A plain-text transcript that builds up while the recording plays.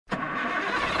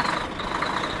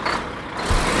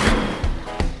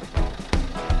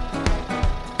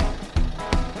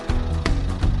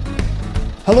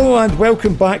Hello and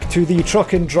welcome back to the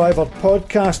Truck and Driver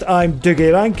podcast. I'm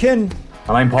Dougie Rankin. And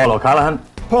I'm Paul O'Callaghan.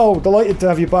 Paul, delighted to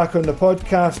have you back on the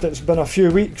podcast. It's been a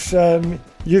few weeks.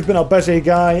 You've been a busy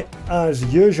guy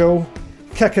as usual.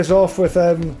 Kick us off with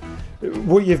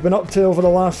what you've been up to over the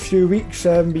last few weeks.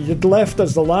 You'd left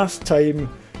us the last time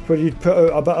where you'd put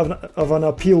out a bit of an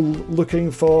appeal looking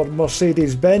for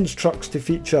Mercedes-Benz trucks to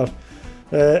feature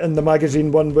in the magazine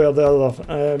one way or the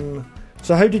other.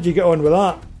 So how did you get on with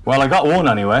that? Well, I got one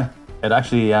anyway. It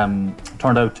actually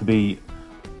turned out to be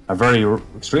a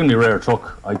extremely rare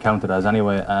truck, I count it as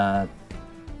anyway.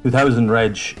 2000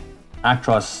 reg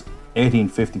Actros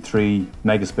 1853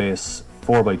 Megaspace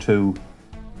 4x2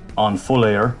 on full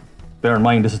air. Bear in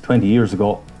mind, this is 21 years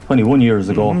ago,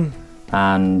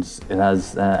 and it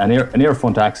has an air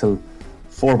front axle,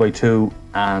 4x2,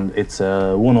 and it's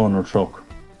a one-owner truck,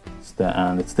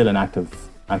 and it's still in active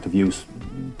use.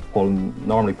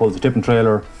 Normally pulls a tipping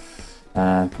trailer,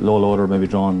 low loader, maybe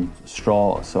drawn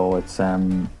straw, so it's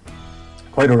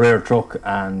quite a rare truck.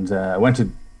 And I went to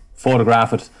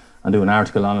photograph it and do an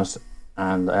article on it,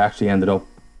 and I actually ended up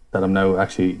that I'm now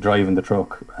actually driving the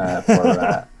truck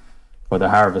for the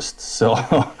harvest. So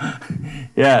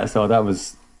yeah, so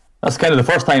that's kind of the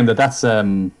first time that's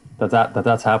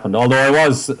happened. Although I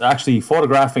was actually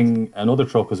photographing another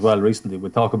truck as well recently. We'll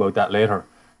talk about that later.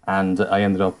 And I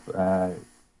ended up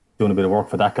doing a bit of work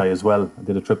for that guy as well. I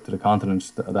did a trip to the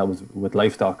continent that was with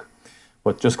livestock.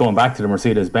 But just going back to the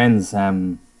Mercedes-Benz,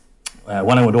 when I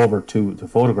went over to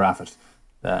photograph it,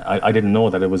 I didn't know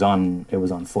that it was on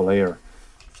full air.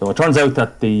 So it turns out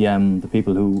that the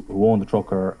people who own the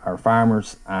truck are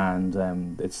farmers,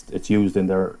 and it's used in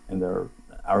their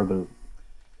arable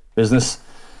business.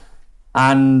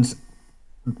 And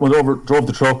went over, drove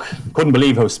the truck, couldn't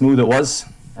believe how smooth it was.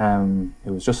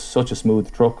 It was just such a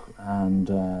smooth truck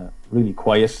and really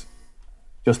quiet.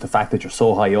 Just the fact that you're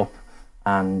so high up.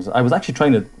 And I was actually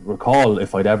trying to recall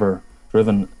if I'd ever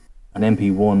driven an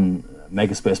MP1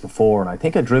 Megaspace before, and I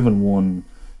think I'd driven one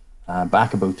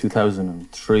back about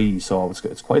 2003. So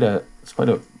it's quite a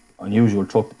unusual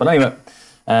truck. But anyway,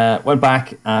 went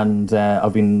back and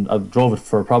I drove it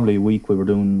for probably a week. We were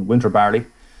doing winter barley,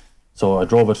 so I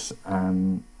drove it.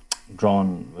 It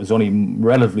was only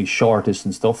relatively short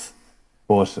distance stuff,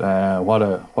 but what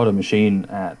a machine.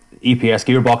 EPS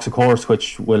gearbox, of course,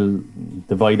 which will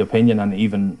divide opinion, and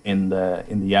even in the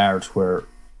yard where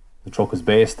the truck was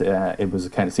based, it was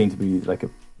kind of seemed to be like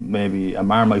maybe a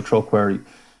Marmite truck where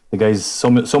the guys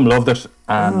some loved it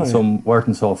and some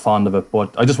weren't so fond of it.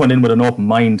 But I just went in with an open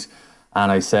mind,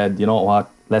 and I said, you know what,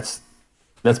 let's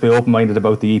be open minded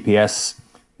about the EPS,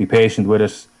 be patient with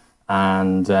it,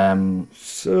 and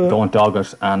don't dog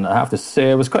it. And I have to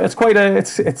say, it's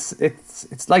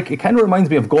like, it kind of reminds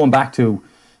me of going back to,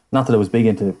 not that I was big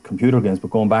into computer games,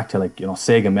 but going back to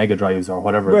Sega Mega Drives or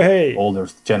whatever older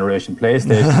generation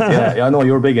PlayStation. yeah, I know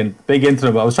you were big into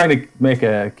them. I was trying to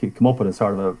come up with a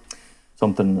sort of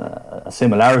a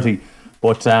similarity.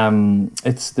 But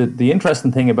it's the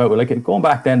interesting thing about it, going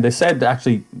back then, they said,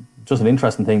 actually, just an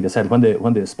interesting thing, they said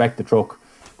when they spec'd the truck,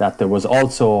 that there was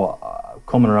also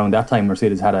coming around that time,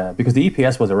 Mercedes had because the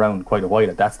EPS was around quite a while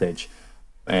at that stage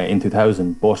in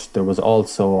 2000, but there was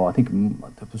also, I think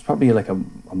there was probably like a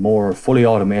more fully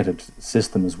automated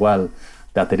system as well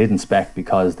that they didn't spec,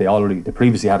 because they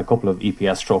previously had a couple of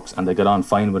EPS trucks and they got on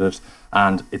fine with it,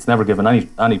 and it's never given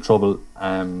any trouble,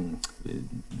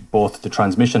 both the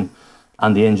transmission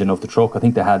and the engine of the truck. I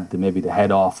think they had maybe the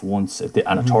head off once and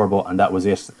a turbo, and that was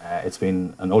it. It's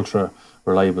been an ultra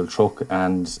reliable truck,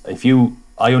 and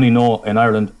I only know in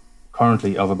Ireland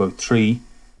currently of about 3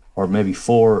 or maybe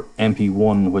 4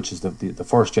 MP1, which is the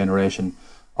first generation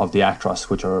of the Actros,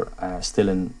 which are still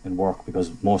in work,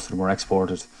 because most of them were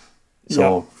exported.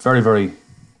 So very, very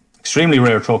extremely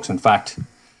rare trucks, in fact.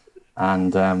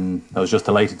 And I was just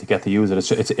delighted to get to use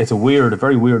it. It's a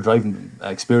very weird driving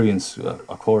experience.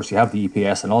 Of course, you have the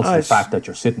EPS, and also the fact that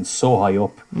you're sitting so high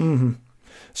up. Mm-hmm.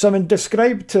 So, I mean,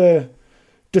 describe to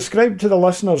the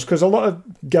listeners, because a lot of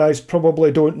guys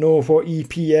probably don't know what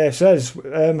EPS is.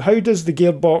 How does the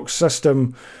gearbox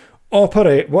system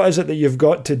operate? What is it that you've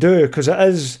got to do? Because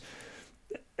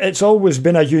it's always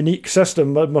been a unique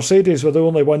system. Mercedes were the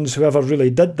only ones who ever really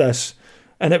did this,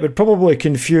 and it would probably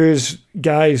confuse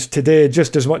guys today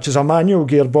just as much as a manual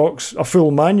gearbox, a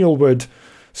full manual would.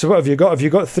 So what have you got? Have you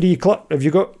got have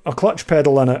you got a clutch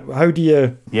pedal in it? How do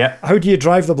you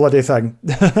drive the bloody thing?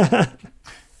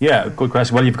 Yeah, good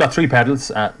question. Well, you've got 3 pedals,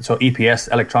 so EPS,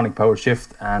 electronic power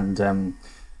shift, and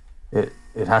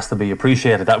it has to be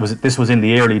appreciated. This was in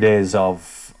the early days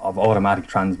of automatic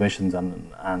transmissions,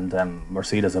 and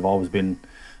Mercedes have always been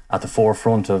at the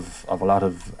forefront of a lot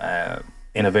of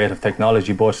innovative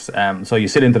technology. But so you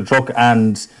sit into the truck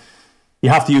and you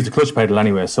have to use the clutch pedal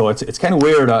anyway. So it's kind of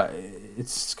weird.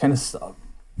 It's kind of,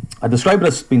 I describe it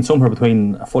as being somewhere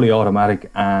between a fully automatic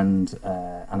and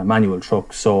a manual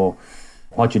truck. So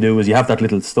what you do is you have that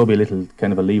little stubby little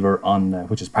kind of a lever on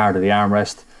which is part of the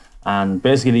armrest, and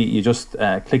basically you just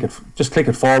click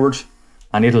it forward,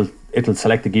 and it'll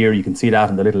select the gear. You can see that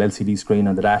on the little LCD screen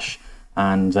on the dash.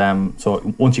 And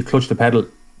so once you clutch the pedal,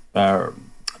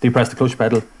 depress the clutch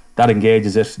pedal, that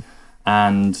engages it,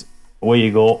 and away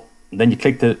you go. Then you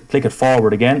click it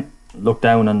forward again, look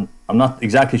down, and I'm not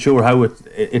exactly sure how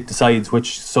it decides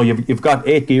which. So you've got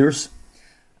 8 gears,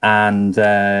 and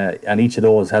each of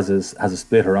those has a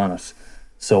splitter on it.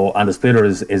 So, and the splitter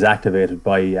is activated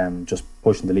by just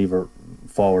pushing the lever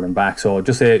forward and back. So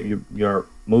just say you're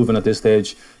moving at this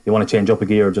stage, you want to change up a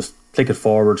gear, just click it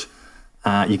forward.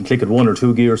 You can click it 1 or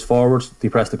 2 gears forward,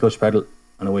 depress the clutch pedal,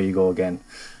 and away you go again.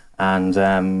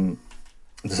 And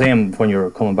the same when you're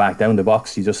coming back down the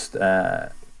box, you just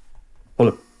pull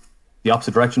it the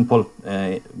opposite direction, pull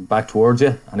it back towards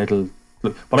you, and it'll.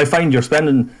 But I find you're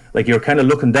you're kind of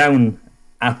looking down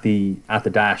at the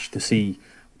dash to see,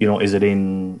 is it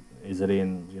in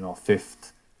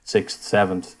 5th, 6th,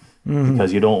 7th,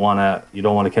 because you don't want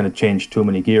to kind of change too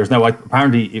many gears. Now,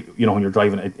 apparently, when you're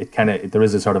driving, it kind of there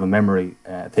is a sort of a memory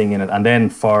thing in it, and then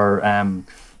for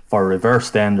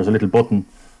reverse, then there's a little button.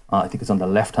 I think it's on the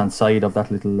left hand side of that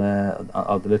little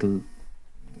of the little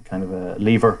kind of a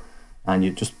lever, and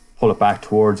you just pull it back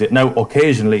towards it. Now,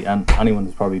 occasionally, and anyone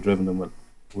who's probably driven them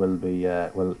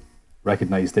will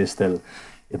recognise this.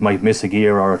 It might miss a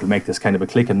gear, or it'll make this kind of a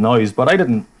clicking noise. But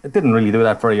it didn't really do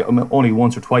that only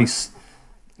once or twice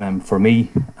for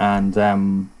me. And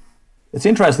it's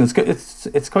interesting.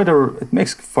 It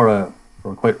makes for a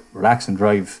quite relaxing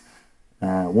drive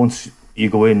once you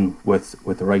go in with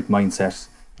the right mindset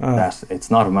that it's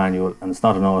not a manual and it's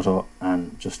not an auto,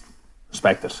 and just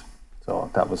respect it. So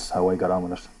that was how I got on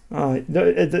with it.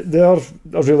 They are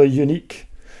a really unique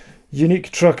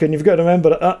truck, and you've got to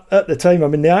remember at the time, the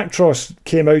Actros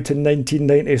came out in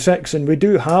 1996, and we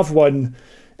do have one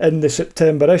in the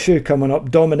September issue coming up,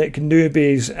 Dominic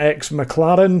Newby's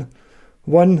ex-McLaren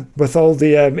one, with all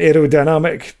the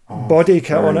aerodynamic body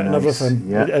kit on it and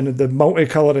everything, and the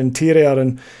multicolour interior,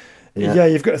 and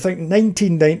you've got to think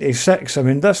 1996.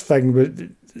 This thing was,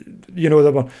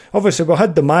 obviously we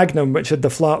had the Magnum, which had the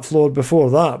flat floor before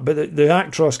that, but the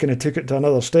Actros kind of took it to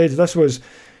another stage. This was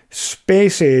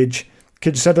space age,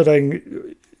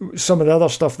 considering some of the other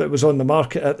stuff that was on the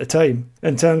market at the time,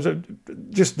 in terms of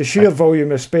just the sheer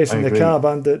volume of space in the cab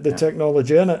and the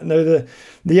technology in it. Now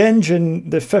the engine,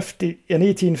 the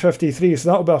 1853, so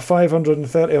that'll be a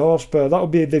 530 horsepower. That'll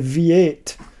be the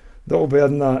V8 that'll be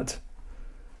in that.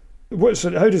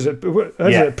 How does it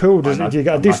pull? Do you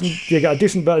get a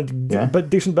decent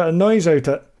bit of noise out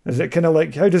it? Is it kind of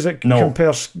like, how does it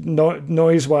compare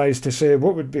noise wise to say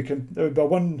what would be? It would be a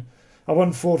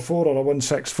 144 or a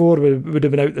 164 would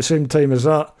have been out at the same time as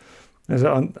that. Is it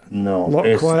a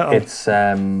lot quieter? It's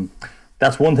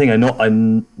that's one thing I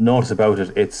notice about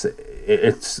it. It's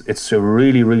a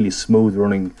really, really smooth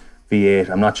running V8.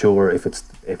 I'm not sure if it's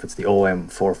the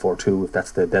OM442, if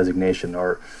that's the designation,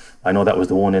 or I know that was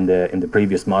the one in the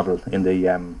previous model in the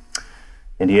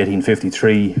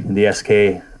 1853 in the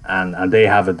SK, and they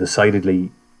have a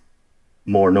decidedly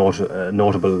more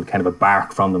notable kind of a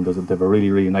bark from them. They were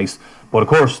really, really nice. But of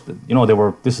course,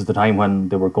 this is the time when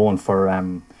they were going for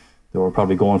they were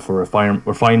probably going for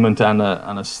refinement and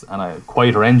a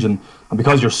quieter engine. And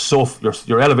because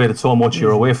you're elevated so much,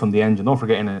 you're away from the engine. Don't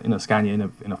forget, in a Scania,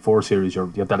 in a 4 Series,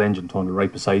 you have that engine tunnel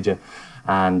right beside you,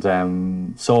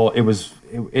 and so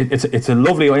it's a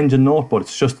lovely engine note, but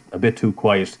it's just a bit too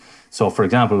quiet. So, for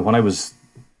example, when I was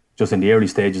just in the early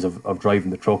stages of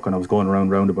driving the truck, and I was going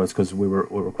around roundabouts because we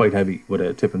were quite heavy with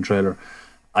a tipping trailer,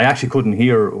 I actually couldn't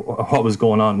hear what was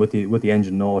going on with the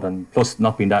engine note, and plus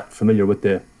not being that familiar with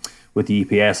the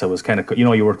EPS, I was kind of,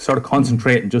 you were sort of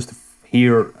concentrating just to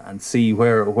hear and see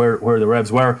where the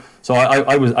revs were. So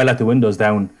I let the windows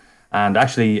down, and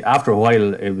actually after a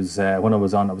while, it was when I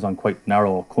was on quite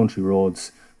narrow country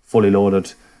roads, fully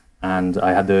loaded, and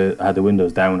I had the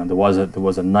windows down, and there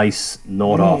was a nice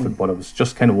note off it. But I was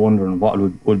just kind of wondering what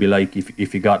it would be like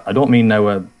if you got, I don't mean now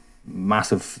a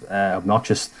massive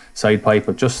obnoxious side pipe,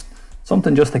 but just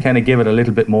something just to kind of give it a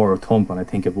little bit more thump, and I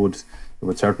think it would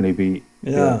certainly be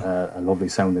a lovely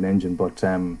sounding engine. But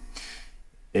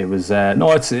it was it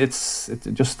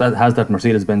just has that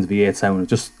Mercedes-Benz V8 sound. It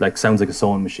just sounds like a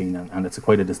sewing machine, and it's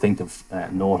quite a distinctive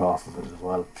note off of it as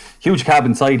well. Huge cab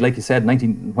inside, like you said,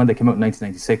 when they came out in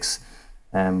 1996.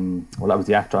 Well, that was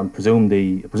the actor. I presume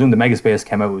the Megaspace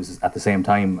came out was at the same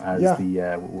time as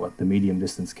the medium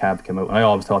distance cab came out. And I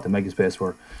always thought the Megaspace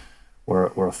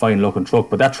were a fine looking truck,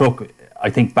 but that truck, I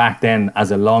think back then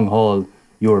as a long haul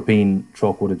European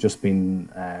truck would have just been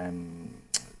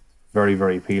very,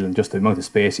 very appealing. Just the amount of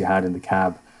space you had in the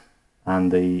cab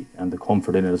and the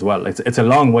comfort in it as well. It's a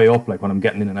long way up. Like when I'm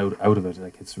getting in and out of it,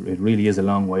 like it really is a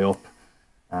long way up.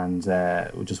 And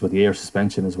just with the air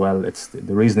suspension as well, it's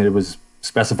the reason it was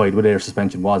specified with air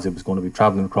suspension was it was going to be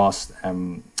travelling across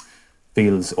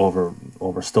fields over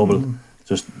stubble,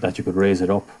 just that you could raise it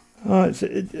up.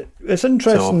 It's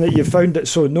interesting that you found it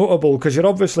so notable, because you're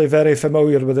obviously very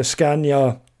familiar with the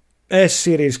Scania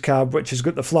S-Series cab, which has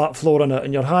got the flat floor in it,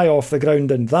 and you're high off the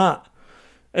ground in that.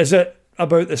 Is it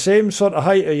about the same sort of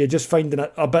height, or are you just finding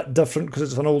it a bit different because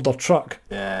it's an older truck?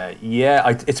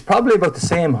 It's probably about the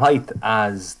same height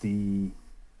as the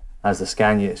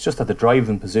Scania. It's just that the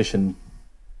driving position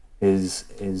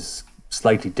is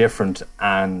slightly different,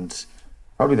 and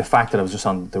probably the fact that I was just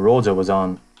on the roads I was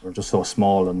on were just so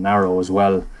small and narrow as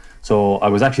well. So I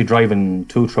was actually driving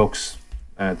two trucks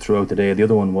throughout the day. The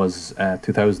other one was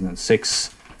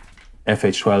 2006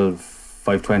 FH12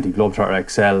 520 Globetrotter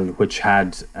XL, which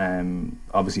had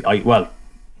obviously there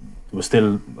was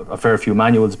still a fair few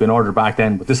manuals being ordered back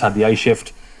then, but this had the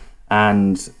iShift.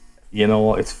 And you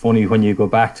know, it's funny when you go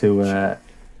back to the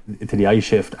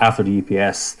iShift after the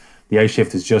EPS, the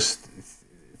iShift is just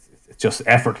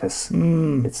effortless.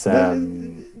 It's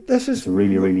a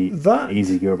really, really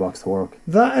easy gearbox to work.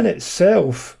 That in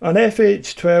itself, an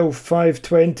FH12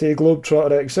 520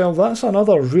 Globetrotter XL, that's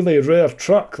another really rare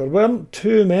truck. There weren't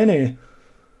too many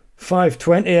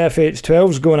 520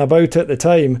 FH12s going about at the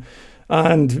time,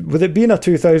 and with it being a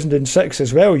 2006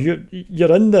 as well, you're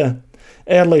in the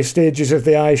early stages of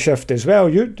the iShift as well.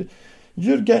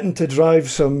 You're getting to drive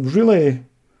some really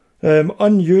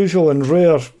unusual and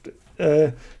rare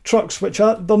trucks, which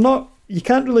they're not. You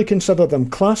can't really consider them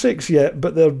classics yet,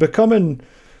 but they're becoming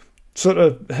sort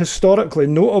of historically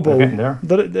notable. They're getting there.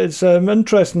 It's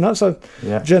interesting. That's a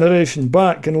generation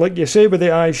back, and like you say with the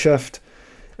iShift,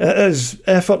 it is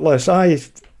effortless. I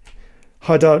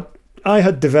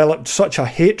had developed such a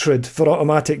hatred for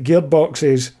automatic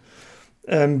gearboxes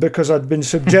because I'd been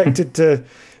subjected to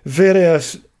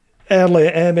various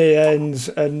early MANs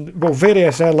and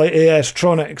various early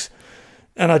AS-tronics,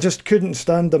 and I just couldn't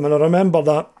stand them. And I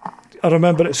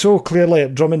remember it so clearly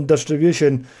at Drummond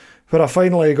Distribution, where I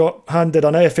finally got handed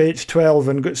an FH12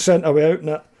 and got sent away out in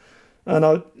it. And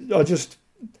I just,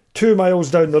 2 miles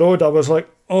down the road, I was like,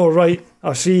 oh, right,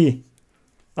 I see.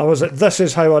 I was like, this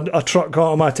is how a truck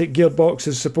automatic gearbox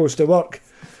is supposed to work.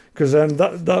 Because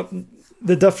the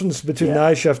difference between the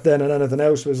iShift then and anything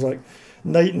else was like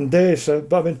night and day. So,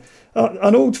 but I mean,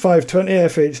 an old 520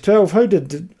 FH12, how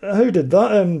did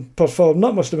that perform?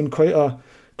 That must have been quite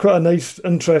a nice,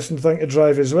 interesting thing to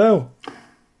drive as well.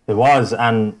 It was,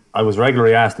 and I was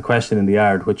regularly asked the question in the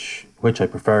yard which I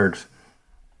preferred,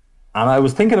 and I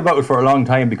was thinking about it for a long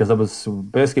time, because I was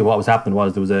basically what was happening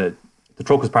was the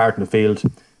truck was parked in the field,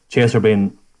 chaser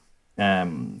bin,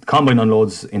 combine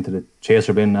unloads into the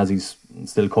chaser bin as he's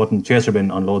still cutting, chaser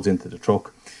bin unloads into the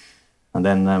truck, and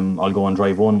then I'll go and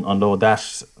drive one, unload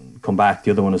that, come back,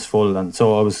 the other one is full, and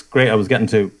so I was getting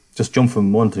to just jump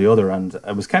from one to the other, and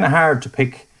it was kind of hard to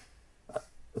pick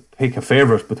a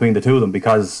favourite between the two of them,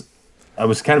 because I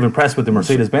was kind of impressed with the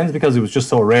Mercedes-Benz because it was just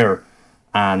so rare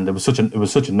and it was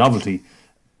such a novelty.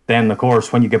 Then of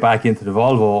course when you get back into the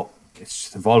Volvo,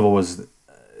 the Volvo was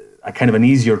a kind of an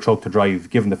easier truck to drive,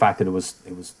 given the fact that it was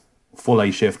full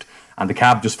iShift, and the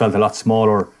cab just felt a lot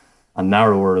smaller and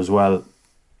narrower as well,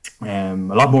 a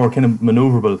lot more kind of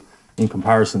manoeuvrable in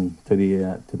comparison to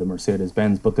the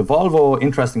Mercedes-Benz. But the Volvo,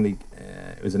 interestingly,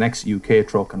 it was an ex-UK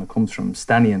truck, and it comes from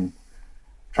Stanion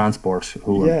Transport,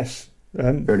 who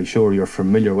I'm fairly sure you're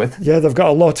familiar with. Yeah, they've got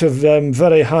a lot of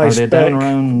very high spec. Are they down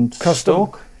around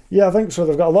Stoke? Yeah, I think so.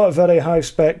 They've got a lot of very high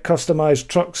spec customised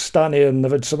trucks, Stanion.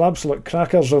 They've had some absolute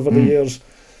crackers over the years.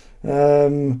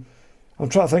 I'm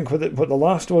trying to think what the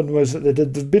last one was that they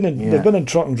did. They've been in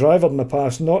Truck and Driver in the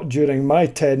past, not during my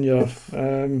tenure.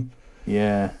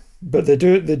 But they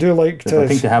do like to. I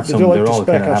think they have some. They're all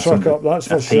kind of have some up. That's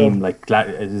for theme, sure. like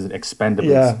is it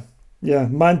Expendables? Yeah,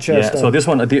 Manchester. Yeah, so this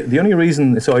one, the only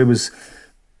reason, so it was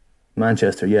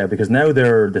Manchester, because now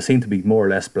they seem to be more or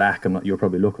less black. You're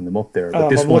probably looking them up there. But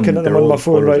this I'm looking at them on my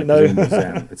phone right now.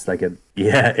 It's like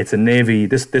it's a navy.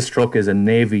 This truck is a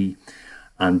navy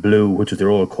and blue, which is their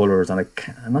old colours. And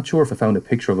I'm not sure if I found a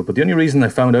picture of it, but the only reason I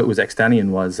found out it was Extanion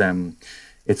was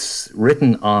it's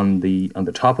written on the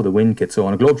top of the wind kit. So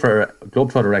on a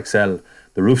Globetrotter XL,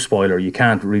 the roof spoiler, you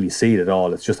can't really see it at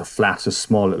all. It's just a flat, just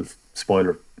small little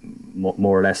spoiler,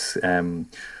 more or less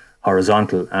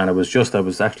horizontal. And I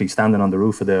was actually standing on the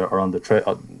roof of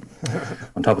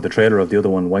on top of the trailer of the other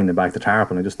one, winding back the tarp,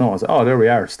 and I just noticed, oh, there we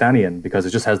are, Stanian, because it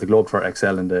just has the Globetrotter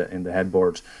XL in the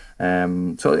headboard.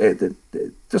 So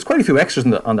there's quite a few extras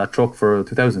on that truck for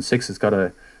 2006. It's got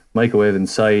a microwave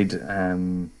inside.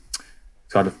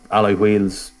 It's got alloy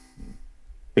wheels,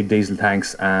 big diesel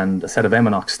tanks, and a set of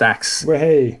Eminox stacks. Well,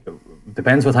 hey.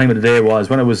 Depends what time of the day it was.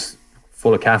 When it was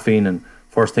full of caffeine and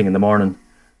first thing in the morning,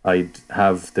 I'd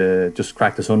have just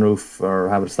crack the sunroof or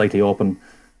have it slightly open,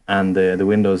 and the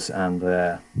windows, and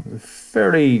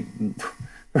very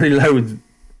loud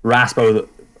rasp out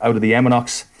of the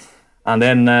Eminox. And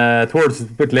then towards a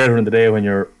bit later in the day, when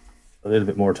you're a little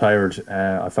bit more tired,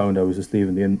 I found I was just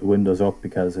leaving the windows up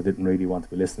because I didn't really want to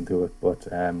be listening to it. But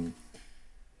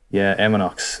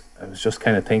Eminox, I was just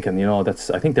kind of thinking,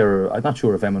 I think I'm not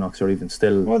sure if Eminox are even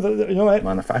still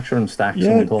manufacturing stacks.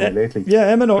 Somebody told me lately.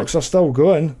 Yeah, Eminox are still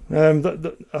going.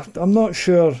 I'm not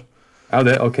sure. Are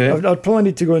they? Okay. I'd probably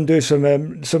need to go and do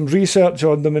some research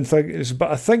on them and things.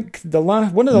 But I think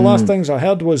one of the last things I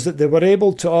heard was that they were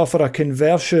able to offer a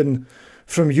conversion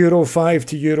from Euro 5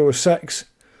 to Euro 6.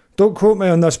 Don't quote me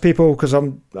on this, people, because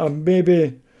I'm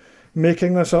maybe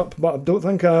making this up, but I don't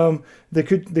think I am. They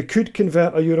could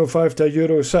convert a Euro 5 to a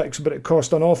Euro 6, but it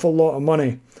cost an awful lot of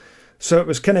money. So it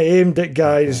was kind of aimed at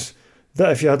guys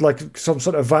that if you had like some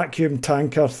sort of vacuum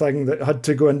tanker thing that had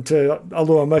to go into a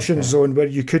low emission zone where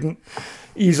you couldn't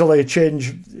easily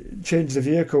change the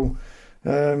vehicle.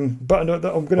 But I'm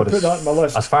going to put that in my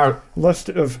list. List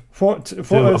of what is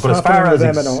happening with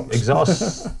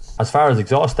Eminox. As far as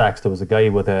exhaust stacks, there was a guy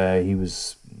he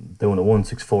was doing a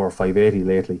 164 or 580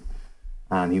 lately,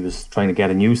 and he was trying to get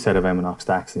a new set of Eminox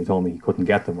stacks, and he told me he couldn't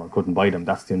get them or couldn't buy them.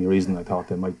 That's the only reason I thought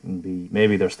they might be.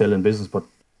 Maybe they're still in business, but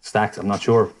stacks, I'm not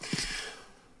sure.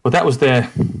 But that was the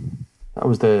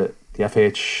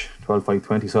FH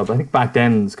 12520 sub. I think back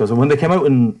then, because when they came out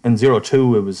in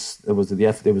 02, it was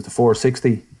the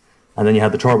 460, and then you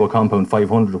had the turbo compound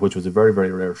 500, which was a very, very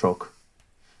rare truck.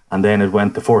 And then the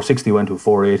 460 went to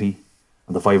 480,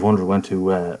 and the 500 went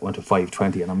to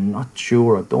 520. And I'm not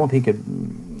sure. I don't think it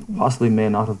possibly may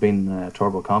not have been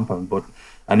turbo compound, but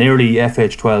an early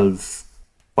FH12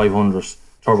 500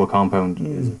 turbo compound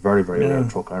is a very, very rare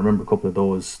truck. I remember a couple of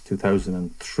those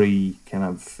 2003 kind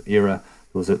of era.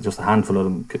 There was just a handful of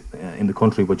them in the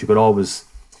country, but you always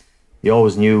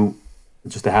knew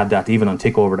just they had that. Even on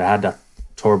Tickover, they had that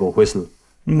turbo whistle.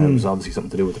 It was obviously something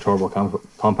to do with the turbo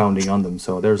compounding on them.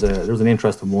 So there's an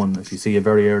interesting one if you see a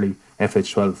very early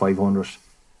FH12 500.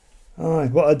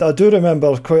 Aye, well, I do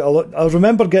remember quite a lot. I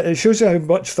remember it shows you how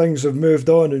much things have moved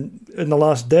on in the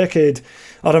last decade.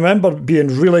 I remember being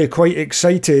really quite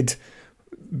excited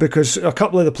because a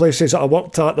couple of the places that I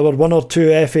worked at, there were one or two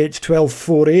FH12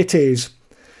 480s.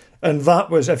 And that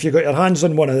was, if you got your hands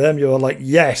on one of them, you were like,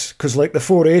 yes, because like the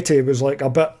 480 was like a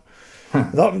bit,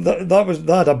 that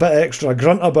had a bit extra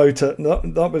grunt about it.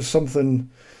 That was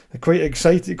something quite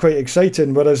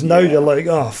exciting. Whereas now you're like,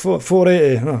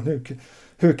 480,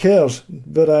 who cares?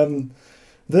 But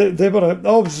they were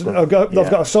I've got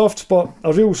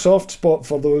a real soft spot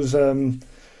for those era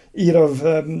of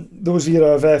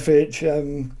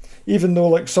FH. Even though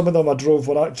like some of them I drove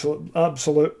were actual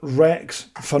absolute wrecks,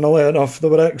 funnily enough, they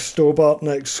were ex Stobart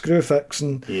and ex Screwfix,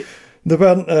 and they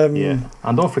weren't.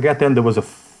 And don't forget, then there was a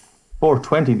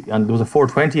 420, and there was a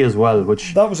 420 as well,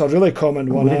 which that was a really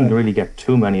common one. We didn't really get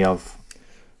too many of.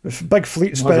 Big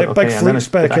fleet spec,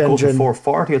 engine.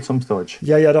 440 at some stage.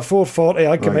 Yeah, the 440.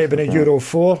 I think it might have been a Euro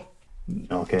 4.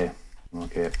 Okay. I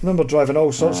remember driving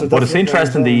all sorts of. But it's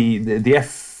interesting. The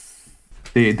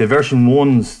version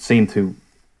ones seem to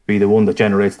be the one that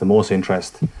generates the most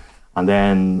interest, and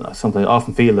then sometimes I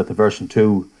often feel that the version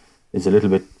 2 is a little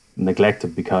bit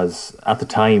neglected, because at the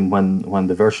time when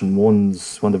the version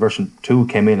 2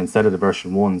 came in instead of the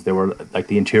version 1s, they were like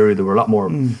the interior, they were a lot more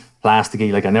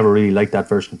plasticky. Like I never really liked that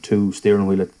version 2 steering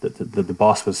wheel. The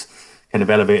boss was kind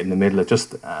of elevated in the middle. It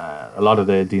just a lot of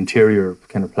the interior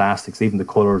kind of plastics, even the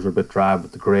colours were a bit drab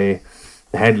with the grey.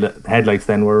 The headlights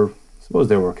then were, I suppose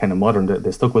they were kind of modern.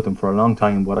 They stuck with them for a long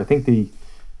time, but I think the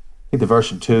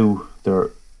version 2, they're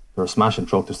a smashing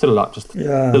truck. There's still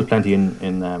still plenty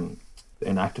in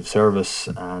active service,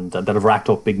 and that have racked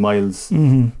up big miles.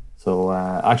 Mm-hmm. So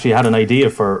actually I had an idea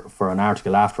for an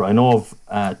article after. I know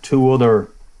of 2 other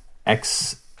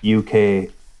ex-UK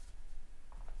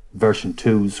version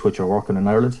 2s which are working in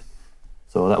Ireland.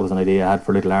 So that was an idea I had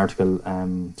for a little article.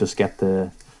 Just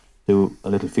do a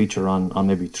little feature on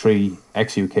maybe 3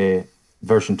 ex-UK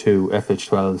version 2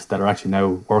 FH12s that are actually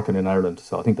now working in Ireland.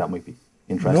 So I think that might be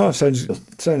interesting. No,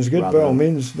 it sounds good by all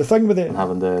means. The thing with it,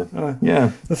 having the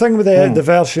the thing with the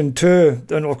version 2,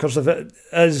 and of course, of it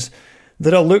is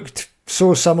that it looked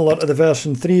so similar to the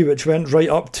version 3, which went right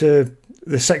up to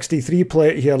the 63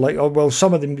 plate here. Like, oh, well,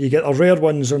 some of them you get the rare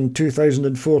ones on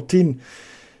 2014.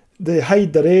 They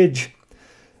hide their age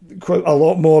quite a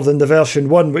lot more than the version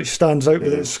 1, which stands out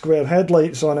with its square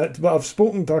headlights on it. But I've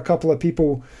spoken to a couple of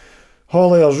people,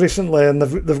 hauliers, recently, and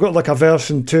they've got like a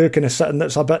version 2 kind of sitting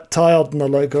that's a bit tired, and they're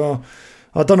like, oh,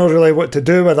 I don't know really what to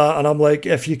do with that. And I'm like,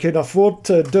 if you can afford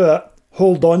to do it,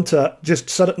 hold on to it, just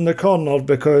sit it in the corner,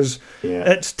 because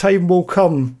its time will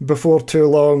come before too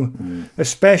long,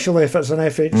 especially if it's an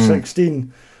FH16,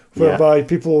 whereby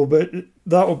people will be,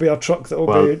 that will be a truck that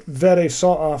will be very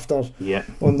sought after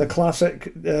on the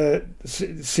classic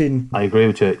scene. I agree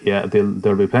with you. Yeah,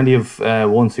 there'll be plenty of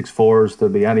 164s.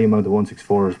 There'll be any amount of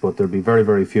 164s, but there'll be very,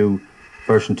 very few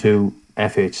version 2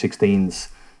 FH16s.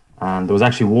 And there was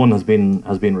actually one has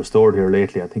been restored here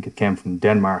lately. I think it came from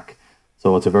Denmark.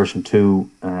 So it's a version 2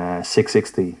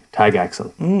 660 tag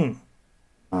axle.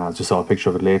 I just saw a picture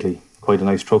of it lately. Quite a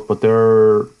nice truck, but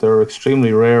they're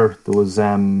extremely rare. There's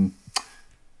a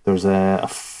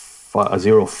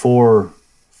 04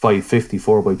 550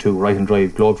 4x2 right-hand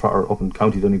drive Globetrotter up in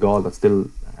County Donegal that still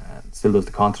does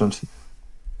the continent.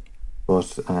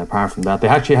 But apart from that, they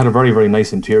actually had a very, very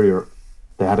nice interior.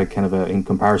 They had a kind of in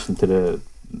comparison to the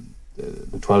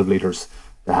 12 litres,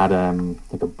 they had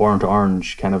like a burnt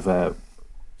orange kind of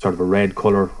sort of a red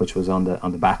colour, which was on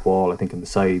the back wall, I think, on the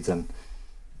sides and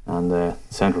the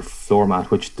centre floor mat,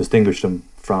 which distinguished them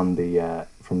from the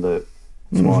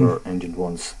smaller engined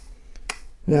ones.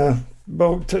 Yeah,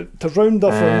 well, to round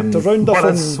off on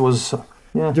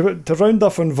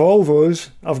Volvos,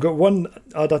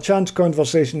 I had a chance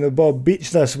conversation with Bob Beach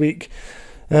this week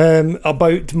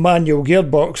about manual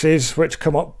gearboxes, which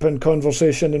come up in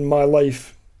conversation in my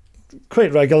life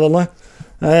quite regularly.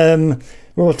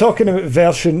 We were talking about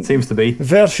version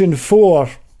 4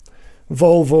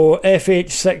 Volvo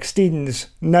FH16s.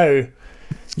 Now,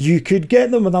 you could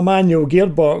get them with a manual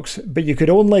gearbox, but you could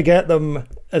only get them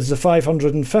as the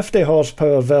 550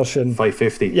 horsepower version.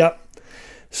 550. Yep.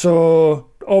 So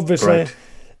obviously,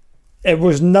 it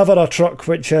was never a truck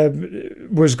which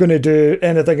was going to do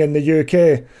anything in the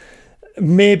UK.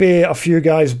 Maybe a few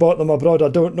guys bought them abroad, I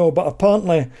don't know, but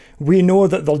apparently we know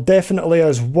that there definitely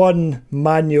is one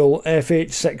manual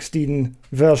FH16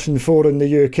 version 4 in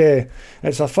the UK.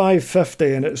 It's a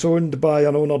 550 and it's owned by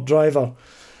an owner-driver.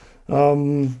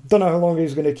 Don't know how long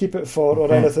he's going to keep it for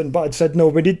or anything, but I'd said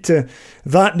no,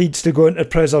 that needs to go into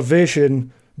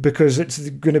preservation because it's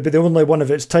going to be the only one of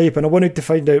its type, and I wanted to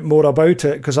find out more about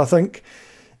it because I think,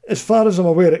 as far as I'm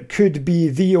aware, it could be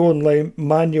the only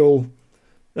manual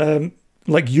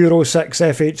like Euro 6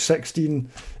 FH16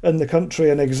 in the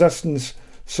country in existence.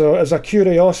 So as a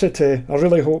curiosity, I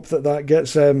really hope that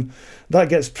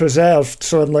gets preserved,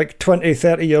 so in like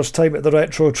 20-30 years time at the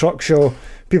Retro Truck Show,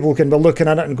 people can be looking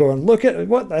at it and going, look at it,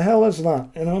 what the hell is that,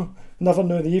 you know? Never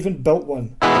knew they even built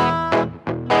one.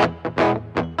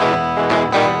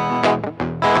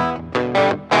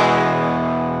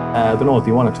 I don't know, do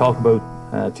you want to talk about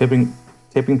tipping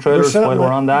trailers while we're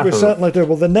on that? We certainly do.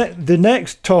 Well, the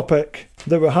next topic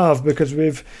that we have, because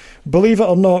believe it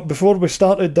or not, before we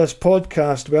started this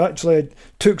podcast, we actually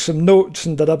took some notes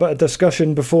and did a bit of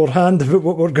discussion beforehand about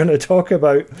what we're going to talk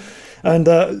about. And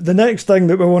the next thing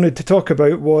that we wanted to talk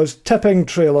about was tipping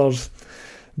trailers,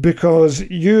 because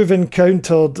you've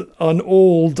encountered an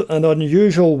old and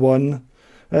unusual one,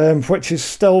 which is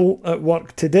still at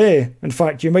work today. In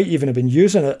fact, you might even have been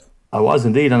using it. I was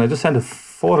indeed, and I just sent a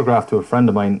photograph to a friend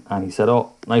of mine, and he said,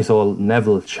 oh, nice old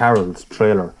Neville Charles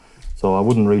trailer. So I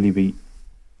wouldn't really be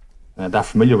that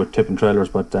familiar with tipping trailers,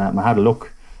 but I had a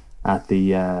look at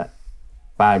the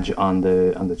badge on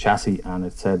the chassis, and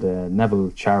it said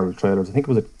Neville Charles trailers. I think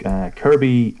it was a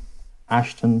Kirby,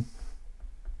 Ashton,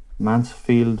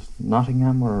 Mansfield,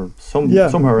 Nottingham, or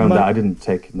somewhere around that. I didn't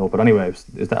take note, but anyway,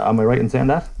 am I right in saying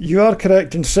that? You are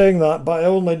correct in saying that, but I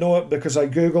only know it because I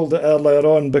googled it earlier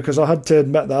on, because I had to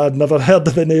admit that I'd never heard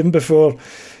of the name before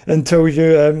until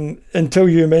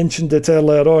you mentioned it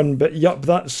earlier on. But yep,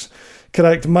 that's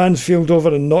correct. Mansfield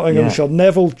over in Nottinghamshire. Yeah.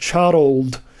 Neville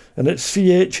Charles, and it's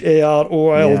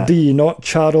CHAROLD, not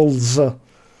Charles,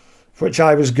 which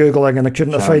I was googling and I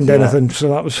couldn't find anything. So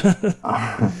that was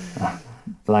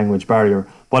language barrier.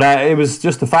 But it was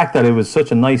just the fact that it was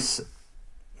such a nice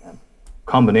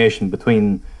combination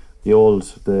between the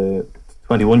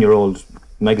 21-year-old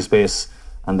Megaspace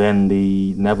and then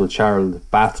the Neville Charles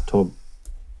bathtub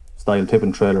style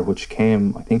tipping trailer, which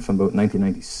came, I think, from about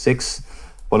 1996.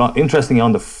 But interestingly,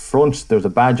 on the front, there's a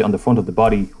badge on the front of the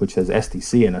body which says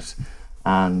STC in it.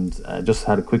 And I just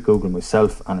had a quick Google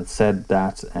myself, and it said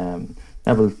that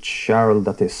Neville Sharrell,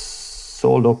 that they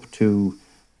sold up to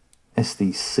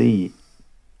SDC,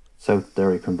 South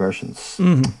Derry Conversions.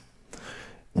 Mm-hmm.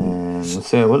 We'll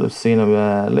say I will have seen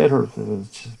it later,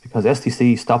 because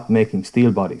STC stopped making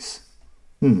steel bodies.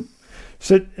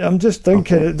 So I'm just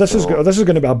thinking, this is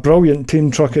going to be a brilliant Team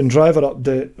Truck and Driver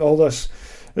update. All this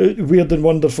weird and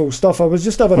wonderful stuff. I was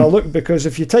just having a look, because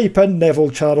if you type in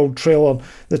Neville Sharrell trailer,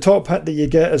 the top hit that you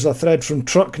get is a thread from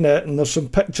TruckNet, and there's some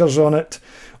pictures on it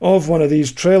of one of these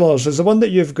trailers. Is the one that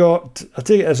you've got, I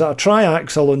take it, is that a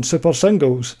triaxle and super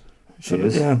singles? It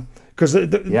is. Yeah. Because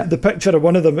the picture of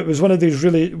one of them, it was one of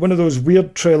those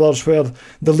weird trailers where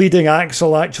the leading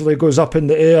axle actually goes up in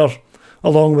the air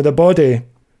along with the body.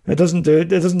 It doesn't do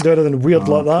anything weird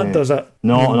like that, does it?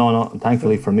 No.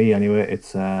 Thankfully for me, anyway,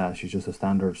 it's she's just a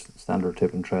standard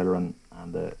tipping trailer, and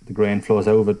the grain flows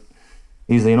out of it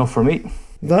easily enough for me.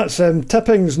 That's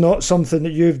tipping's not something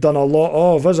that you've done a lot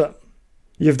of, is it?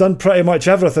 You've done pretty much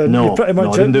everything. No, I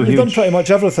didn't do you've done pretty much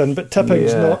everything, but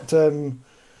tipping's not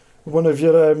one of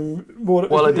your more.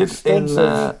 Well, I did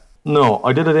extensive.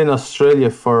 I did it in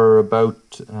Australia for about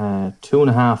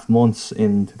 2.5 months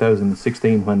in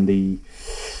 2016 when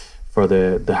for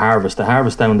the harvest. The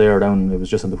harvest down it was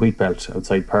just in the wheat belt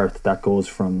outside Perth. That goes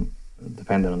from,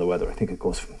 depending on the weather, I think it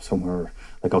goes from somewhere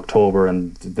like October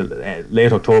and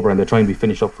late October, and they're trying to be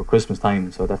finished up for Christmas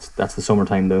time. So that's the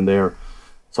summertime down there.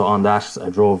 So on that, I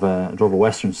drove a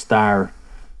Western Star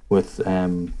with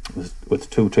 2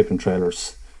 tipping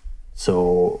trailers.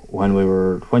 So when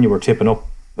you were tipping up,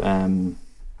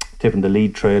 tipping the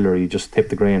lead trailer, you just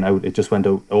tipped the grain out. It just went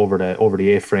out over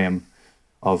the A-frame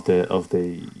of the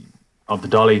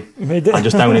dolly, and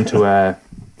just down into a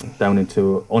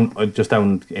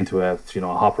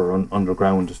hopper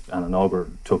underground, and an auger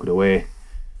took it away.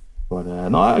 But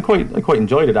I quite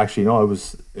enjoyed it, actually.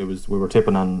 We were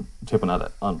tipping on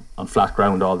flat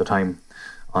ground all the time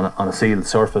on a sealed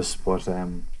surface. But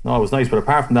it was nice. But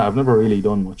apart from that, I've never really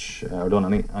done much or done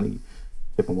any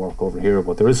tipping work over here.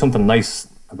 But there is something nice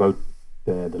about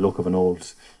the look of an old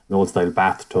style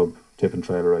bathtub tipping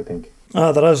trailer, I think.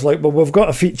 There is. We've got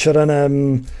a feature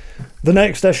in the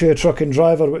next issue of Truck and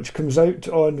Driver, which comes out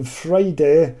on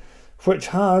Friday, which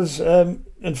has,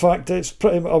 in fact, it's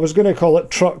pretty. I was going to call it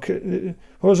Truck. I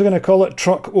was going to call it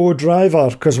Truck O Driver,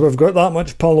 because we've got that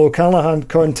much Paul O'Callaghan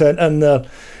content in there.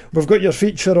 We've got your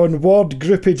feature on Ward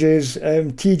Groupage's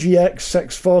TGX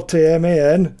 640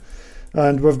 MAN,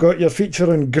 and we've got your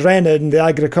feature on Grennan, the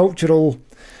agricultural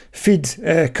feed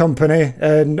company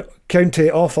in County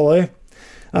Offaly.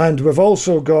 And we've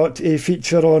also got a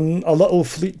feature on a little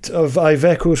fleet of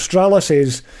Iveco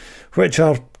Stralices, which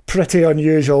are pretty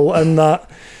unusual in that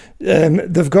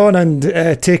they've gone and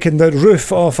taken the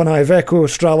roof off an Iveco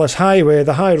Stralis highway,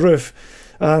 the high roof,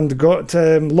 and got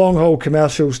long-haul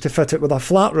commercials to fit it with a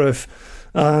flat roof.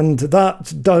 And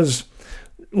that does,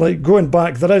 going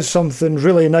back, there is something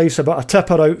really nice about a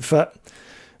tipper outfit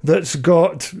that's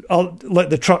got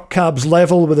the truck cabs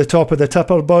level with the top of the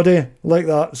tipper body, like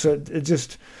that. So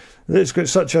it's got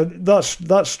such a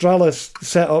that Stralis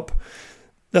setup.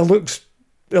 It looks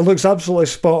absolutely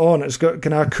spot on. It's got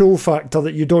kind of a cool factor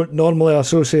that you don't normally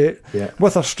associate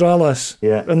with a Stralis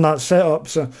in that setup.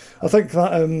 So I think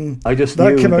that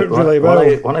that came out really well.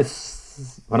 When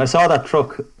I saw that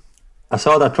truck,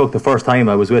 the first time.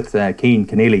 I was with Cian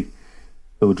Keneally,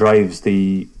 who drives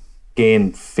the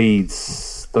Gain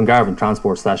Feeds. Dungarvan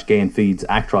Transport / Gain Feeds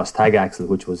Actros tag axle,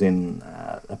 which was in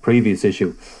a previous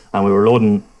issue, and we were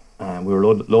loading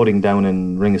down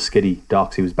in Ringaskiddy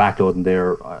docks. He was backloading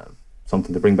there,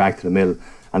 something to bring back to the mill,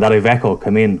 and that Iveco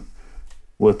came in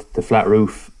with the flat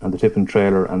roof and the tipping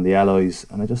trailer and the alloys,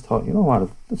 and I just thought, you know what,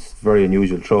 it's a very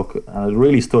unusual truck, and it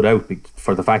really stood out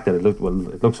for the fact that it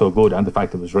looked so good, and the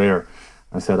fact it was rare.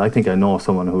 I said, I think I know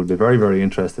someone who would be very, very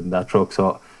interested in that truck.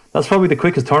 So that's probably the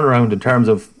quickest turnaround in terms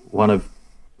of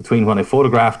between when I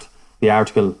photographed the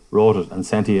article, wrote it, and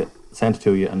sent it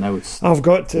to you, and now it's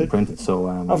printed. So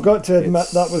I've got to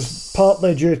admit that was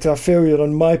partly due to a failure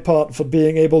on my part for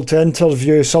being able to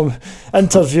interview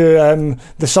the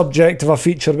subject of a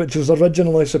feature which was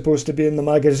originally supposed to be in the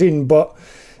magazine. But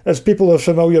as people are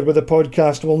familiar with the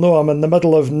podcast will know, I'm in the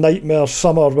middle of nightmare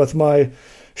summer with my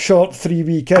short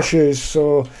 3-week issues,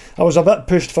 so I was a bit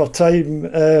pushed for time,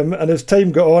 and as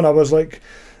time got on, I was like,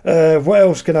 what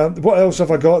else have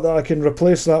I got that I can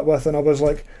replace that with? And I was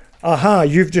like, aha,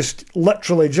 you've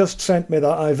literally just sent me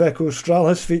that Iveco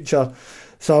Stralis feature.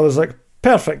 So I was like,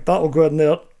 perfect, that'll go in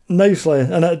there nicely.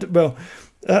 And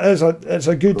It's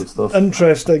a good stuff.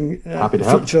 interesting Happy to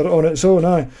help. feature on its own.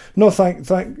 Aye. No,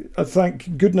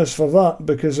 thank goodness for that,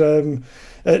 because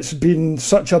it's been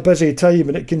such a busy time,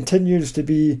 and it continues to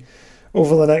be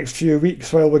over the next few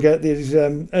weeks while we get these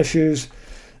issues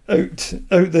out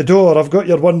the door. I've got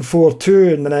your 142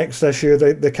 in the next issue,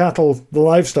 the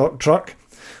livestock truck.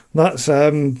 That's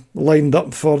lined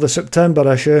up for the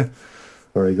September issue.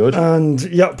 Very good. And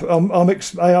yep,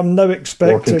 I am now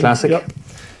expecting. Working classic. Yep.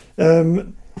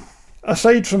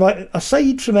 Aside from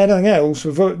anything else,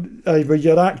 with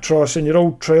your Actros and your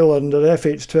old trailer and the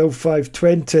FH12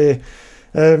 520,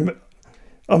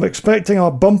 I'm expecting a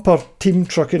bumper team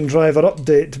truck and driver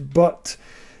update, but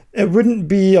it wouldn't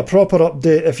be a proper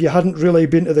update if you hadn't really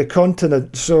been to the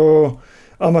continent. So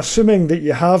I'm assuming that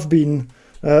you have been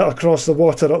across the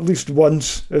water at least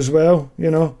once as well,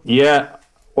 you know? Yeah,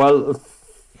 well,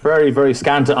 very, very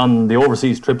scant on the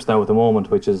overseas trips now at the moment,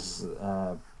 which is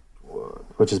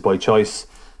by choice.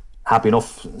 Happy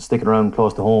enough sticking around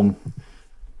close to home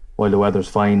while the weather's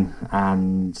fine.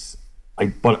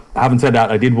 But having said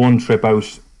that, I did one trip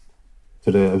out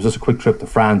it was just a quick trip to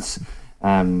France.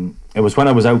 It was when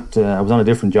I was out, I was on a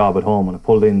different job at home, and I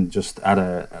pulled in just at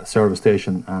a service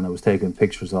station, and I was taking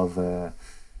pictures of an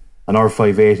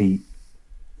R580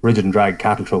 rigid and drag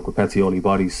cattle truck with Pezioli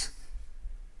bodies,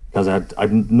 because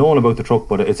I'd known about the truck,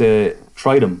 but it's a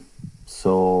Tridem,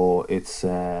 so it's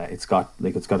got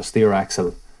a steer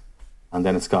axle, and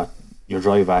then it's got your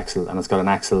drive axle, and it's got an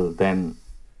axle then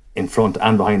in front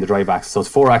and behind the drive axle. So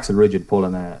it's 4-axle rigid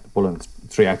pulling a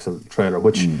 3-axle trailer,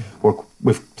 which work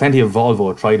with plenty of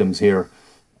Volvo Tridems here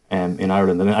in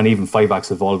Ireland, and even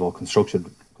 5-axle Volvo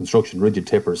construction rigid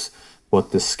tippers.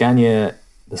 But the Scania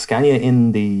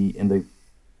in the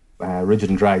rigid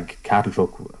and drag cattle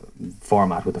truck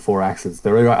format with the 4 axles,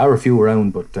 there are a few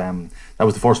around, but that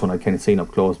was the first one I'd kind of seen up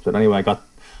close. But anyway,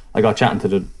 I got chatting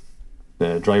to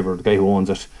the driver, the guy who owns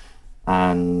it,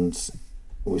 and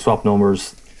we swapped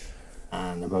numbers.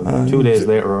 And about 2 days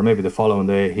later, or maybe the following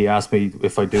day, he asked me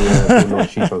if I'd do a load of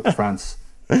sheep out to France.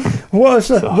 What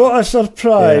a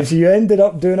surprise! Yeah. You ended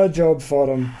up doing a job for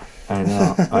him. I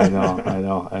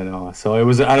know. So it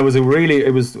was a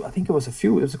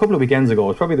couple of weekends ago. It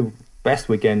was probably the best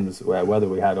weekend weather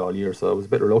we had all year. So I was a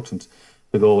bit reluctant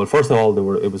to go. Well, first of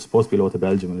all, it was supposed to be low to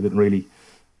Belgium, and I didn't really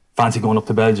fancy going up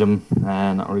to Belgium.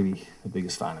 Not really the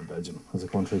biggest fan of Belgium as a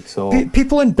country. So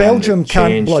people in Belgium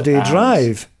can't bloody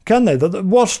drive, can they? They're the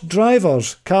worst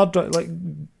drivers. Like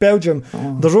Belgium,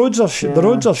 the roads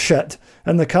are shit,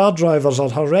 and the car drivers are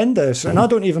horrendous. And I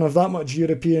don't even have that much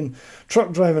European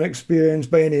truck driving experience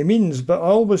by any means, but I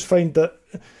always find that.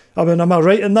 I mean, am I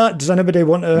right in that? Does anybody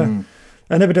want to?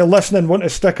 Anybody listening want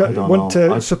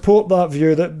to support that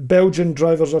view that Belgian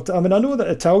drivers are? I mean, I know that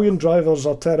Italian drivers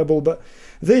are terrible, but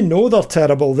they know they're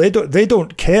terrible. They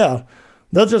don't care.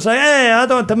 They'll just say, "Hey, I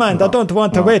don't mind. I don't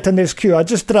want to wait in this queue. I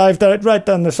just drive right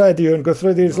down the side of you and go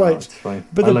through these lights."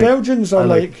 But the Belgians are I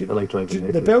like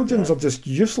driving. The Belgians are just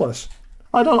useless.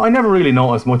 I never really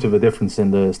noticed much of a difference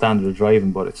in the standard of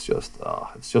driving, but it's just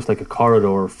like a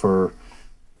corridor for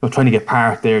trying to get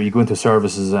parked there. You go into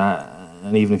services,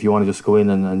 and even if you want to just go in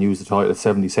and use the toilet, it's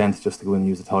 70 cents just to go in and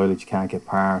use the toilet. You can't get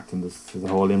parked, and there's a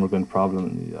whole immigrant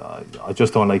problem. I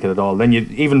just don't like it at all. Then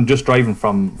even just driving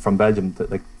from Belgium,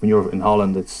 like when you're in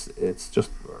Holland, it's just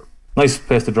a nice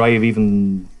place to drive.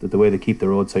 Even the way they keep the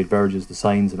roadside verges, the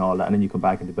signs and all that, and then you come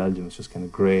back into Belgium, it's just kind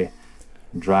of grey,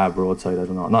 drab roadside. I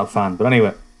don't know, I'm not a fan. But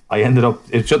anyway,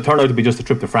 it just turned out to be just a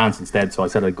trip to France instead, so I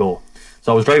said I'd go.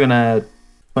 So I was driving a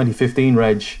 2015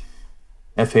 reg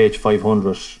FH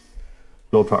 500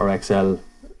 Globetrotter XL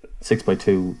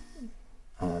 6x2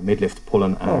 mid-lift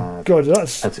pulling. Oh God,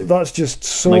 that's just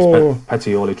so nice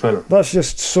Pezioli trailer. That's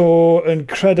just so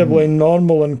incredibly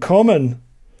normal and common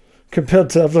compared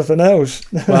to everything else.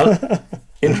 Well,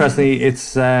 interestingly,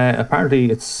 it's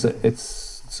apparently it's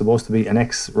supposed to be an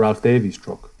ex Ralph Davies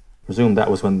truck. I presume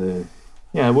that was when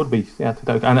it would be, and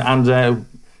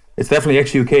it's definitely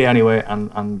ex UK anyway,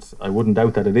 and I wouldn't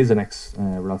doubt that it is an ex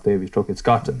Ralph Davies truck. It's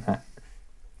got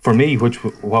for me,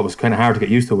 what was kind of hard to get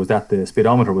used to was that the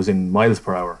speedometer was in miles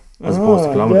per hour as opposed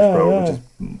to kilometers per hour, which is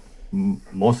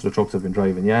most of the trucks I've been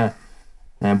driving.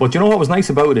 But you know what was nice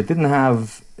about it? It didn't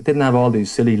have all these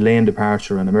silly lane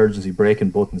departure and emergency braking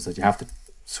buttons that you have to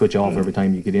switch off every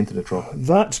time you get into the truck.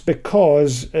 That's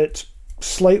because it's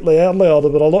slightly earlier. There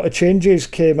were a lot of changes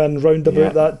came in round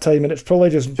about that time, and it's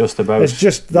probably just about. It's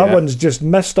just that one's just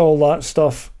missed all that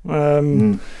stuff.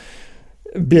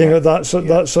 Being at that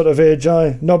sort of age,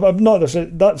 no, but I'm not.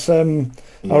 That's a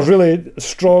really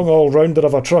strong all-rounder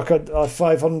of a truck, a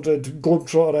 500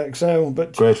 Globetrotter XL.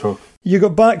 But great truck. You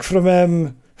got back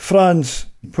from France,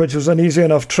 which was an easy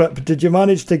enough trip. Did you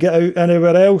manage to get out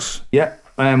anywhere else? Yeah,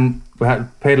 we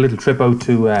had paid a little trip out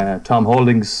to Tom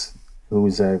Holdings,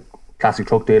 who's a classic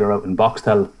truck dealer out in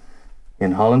Boxtel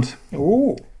in Holland.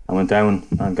 Oh. I went down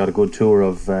and got a good tour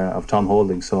of Tom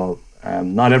Holdings. So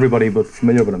not everybody but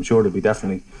familiar, but I'm sure there'll be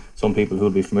definitely some people who'll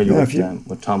be familiar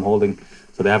with Tom Holding.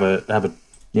 So they have a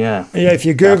if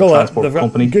you Google it, they've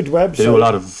got a good website. They do a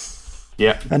lot of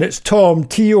and it's Tom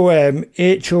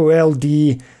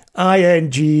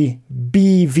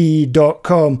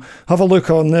TomHoldingbv.com. Have a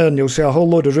look on there and you'll see a whole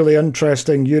load of really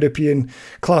interesting European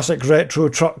classic retro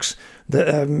trucks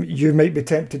that you might be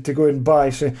tempted to go and buy.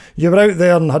 So you were out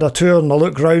there and had a tour and a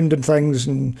look round and things.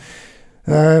 And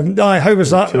how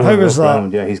was that? How was that?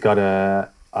 Round, yeah, he's got it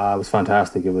was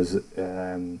fantastic. It was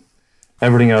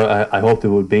everything I hoped it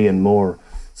would be and more.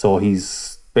 So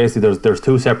he's basically there's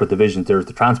two separate divisions. There's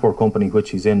the transport company, which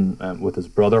he's in with his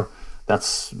brother.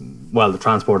 That's the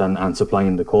transport and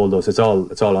supplying the coal dust. It's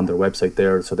all on their website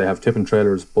there. So they have tipping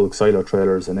trailers, bulk silo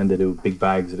trailers, and then they do big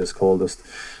bags of this coal dust.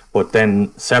 But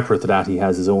then separate to that, he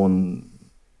has his own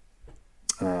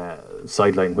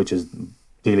sideline, which is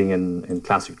dealing in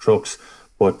classic trucks.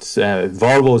 But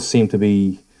Volvos seem to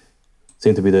be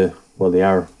they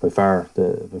are by far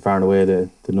and away the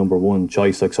number one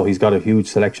choice. Like, so he's got a huge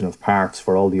selection of parts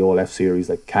for all the old F series,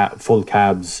 like full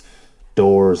cabs,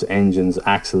 doors, engines,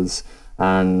 axles,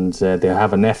 and they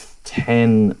have an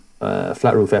F10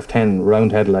 flat roof F10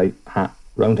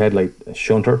 round headlight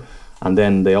shunter, and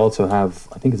then they also have,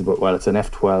 I think it's an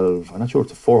F12. I'm not sure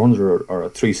if it's a 400 or a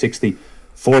 360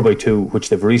 4x2, which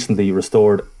they've recently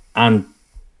restored and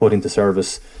put into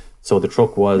service. So the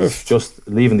truck was just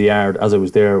leaving the yard as I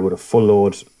was there with a full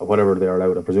load of whatever they are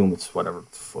allowed. I presume it's whatever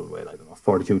full weight, I don't know,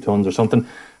 42 tons or something.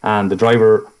 And the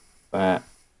driver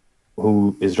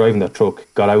who is driving that truck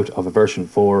got out of a version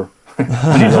 4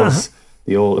 and he loves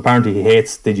the old, apparently he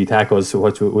hates Digitacos,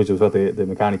 which was what the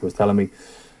mechanic was telling me.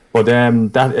 But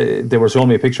they were showing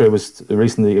me a picture. It was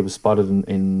spotted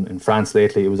in France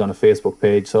lately. It was on a Facebook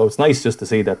page. So it's nice just to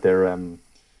see that they're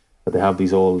that they have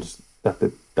these old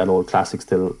that old classic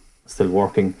still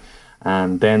working.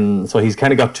 And then so he's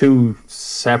kind of got two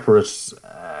separate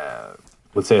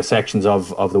we'll say sections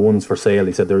of the ones for sale.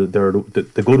 He said they're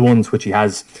the good ones, which he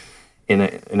has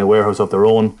in a warehouse of their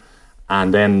own,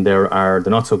 and then there are the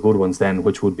not so good ones then,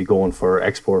 which would be going for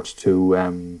export to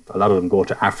a lot of them go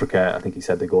to Africa. I think he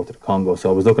said they go to the Congo. So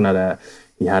I was looking at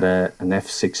he had an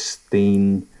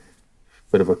F16,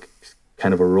 bit of a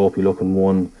kind of a ropey looking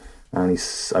one, and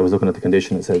I was looking at the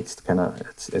condition. It said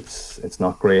it's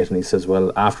not great, and he says,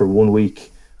 well, after 1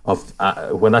 week of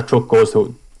when that truck goes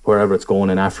to wherever it's going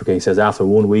in Africa, he says after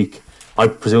 1 week, I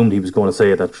presumed he was going to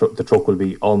say that the truck will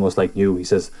be almost like new. He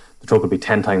says the truck will be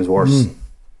 10 times worse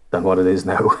than what it is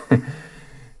now.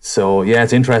 So yeah,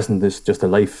 it's interesting. This just a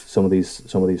life some of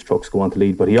these trucks go on to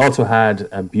lead. But he also had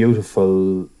a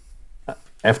beautiful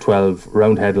F12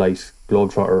 round headlight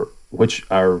Globetrotter, which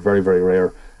are very, very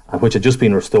rare, and which had just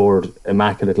been restored,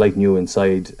 immaculate, like new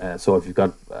inside. So if you've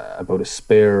got about a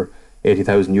spare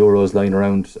 80,000 euros lying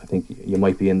around, I think you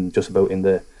might be in just about in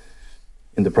the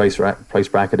price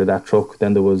bracket of that truck.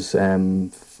 Then there was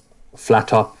flat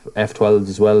top F12s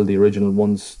as well, the original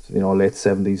ones, late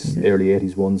 70s, early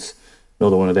 80s ones.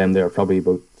 Another one of them there, probably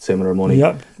about similar money.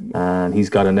 Yep. And he's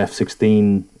got an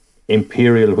F16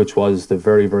 Imperial, which was the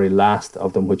very, very last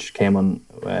of them, which came on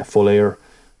full air.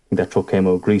 I think that truck came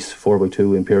out of Greece,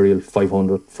 4x2 Imperial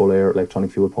 500 full air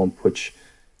electronic fuel pump, which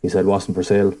he said wasn't for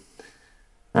sale.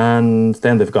 And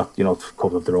then they've got, a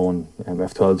couple of their own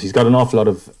F12s. He's got an awful lot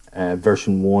of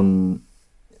version 1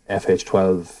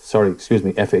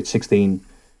 FH16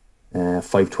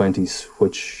 520s,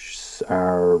 which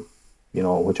are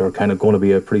kind of going to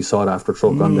be a pretty sought after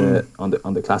truck on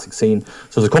the classic scene.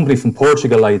 So there's a company from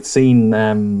Portugal I had seen.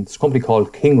 It's a company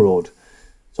called King Road.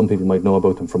 Some people might know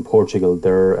about them from Portugal.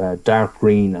 They're dark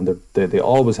green, and they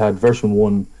always had version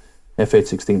 1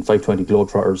 FH16 520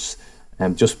 Globetrotters,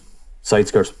 just side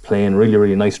skirts plain, really,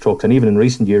 really nice trucks. And even in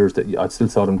recent years, that I still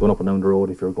saw them going up and down the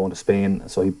road if you were going to Spain.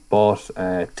 So he bought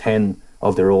 10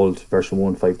 of their old version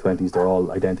 1 520s. They're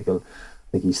all identical.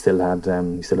 I think he still had 8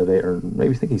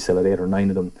 or 9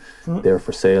 of them there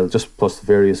for sale, just plus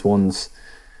various ones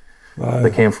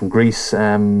that came from Greece.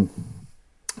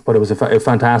 But it was a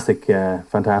fantastic to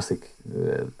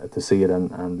see it,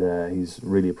 and he's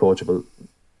really approachable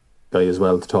guy as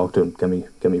well to talk to.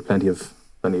 Give me plenty of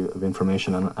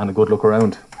information and a good look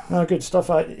around. Oh, good stuff.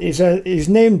 His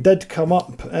name did come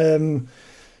up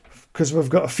because we've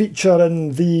got a feature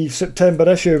in the September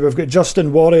issue. We've got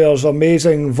Justin Warrior's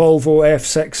amazing Volvo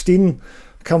F16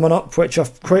 coming up, which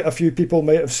quite a few people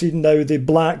might have seen now, the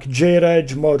black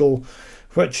J-Reg model,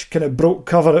 which kind of broke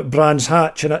cover at Brands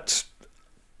Hatch, and it's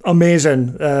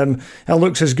amazing. It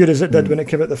looks as good as it did when it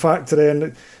came out the factory,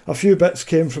 and a few bits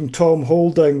came from Tom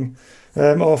Holding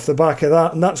off the back of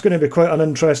that, and that's going to be quite an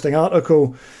interesting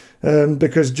article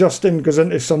because Justin goes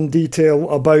into some detail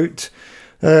about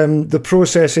the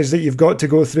processes that you've got to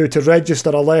go through to register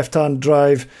a left-hand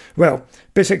drive, well,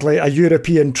 basically a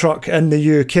European truck in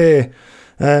the UK,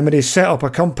 and he's set up a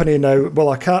company now,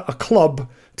 well, a club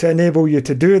to enable you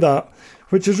to do that,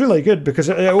 which is really good because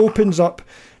it opens up,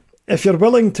 if you're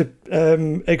willing to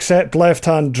accept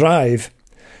left-hand drive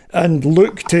and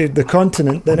look to the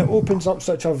continent, then it opens up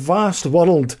such a vast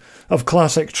world of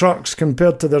classic trucks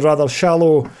compared to the rather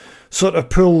shallow sort of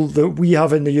pool that we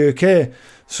have in the UK.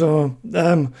 So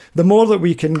the more that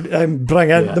we can bring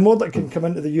in, the more that can come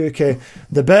into the UK,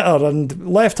 the better. And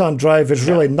left-hand drive is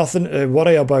really nothing to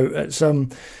worry about. It's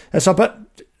a bit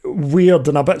weird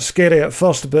and a bit scary at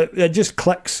first, but it just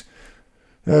clicks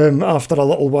after a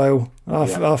little while.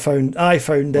 I found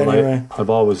anyway. I've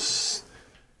always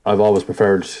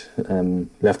preferred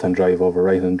left-hand drive over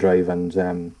right-hand drive,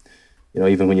 and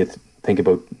even when you think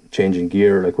about changing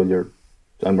gear, like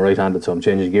I'm right-handed, so I'm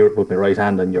changing gear with my right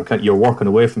hand, and you're working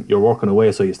away.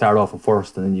 So you start off at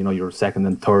first, and then you're second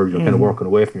and third. You're kind of working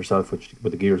away from yourself,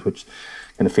 with the gears, which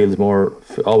kind of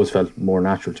always felt more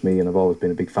natural to me, and I've always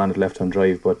been a big fan of left-hand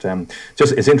drive. But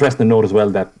it's interesting to note as well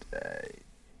that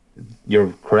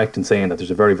you're correct in saying that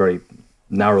there's a very, very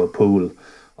narrow pool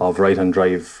of right-hand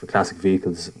drive classic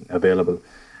vehicles available,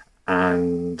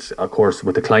 and of course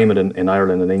with the climate in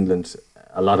Ireland and England,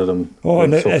 a lot of them. Oh,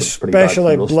 and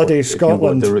especially bloody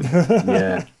Scotland.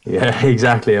 Yeah,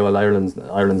 exactly. Well, Ireland's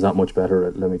not much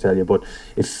better, let me tell you. But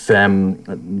if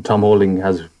Tom Holding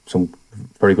has some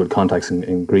very good contacts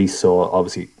in Greece, so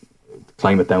obviously the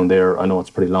climate down there, I know it's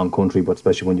pretty long country, but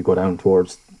especially when you go down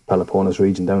towards Peloponnes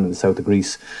region, down in the south of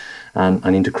Greece, and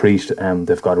into Crete,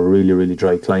 they've got a really, really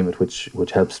dry climate, which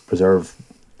helps preserve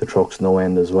the trucks no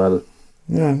end as well.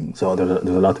 Yeah. So there's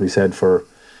a lot to be said for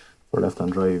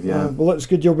left-hand drive, yeah. Well, that's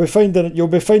good. You'll be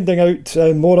finding out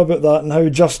more about that and how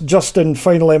Justin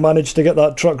finally managed to get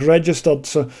that truck registered.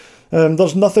 So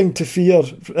there's nothing to fear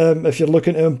if you're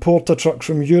looking to import a truck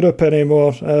from Europe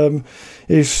anymore.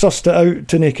 He's sussed it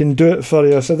out and he can do it for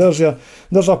you. So there's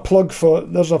a plug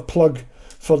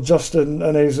for Justin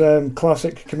and his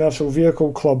Classic Commercial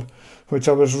Vehicle Club, which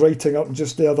I was writing up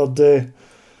just the other day.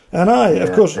 And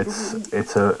of course, I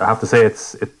have to say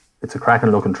it's a cracking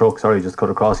looking truck. Sorry, just cut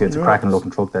across you. It's a cracking looking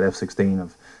truck, that F16.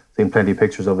 I've seen plenty of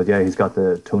pictures of it. Yeah, he's got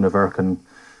the Tuna Verken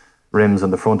rims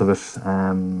on the front of it.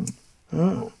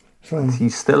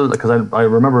 He's still, because I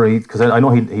remember I know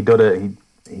he did an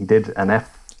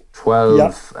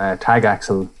F12 tag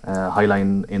axle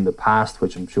Highline in the past,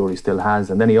 which I'm sure he still has,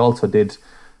 and then he also did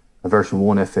a version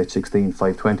 1 FH16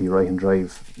 520 right-hand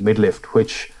drive midlift,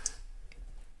 which.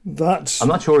 I'm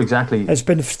not sure exactly. It's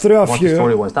been through a few. The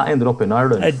story was that ended up in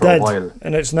Ireland a while,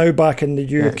 and it's now back in the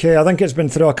UK. Yeah. I think it's been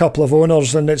through a couple of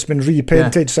owners, and it's been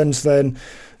repainted since then.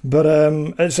 But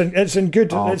it's in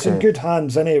good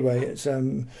hands anyway. It's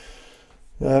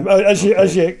as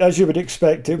you would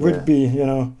expect it would be,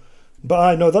 But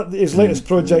I know that his latest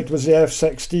project was the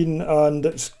F16, and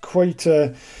it's quite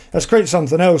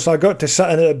something else. I got to sit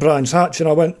in it at Brands Hatch, and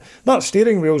I went, "That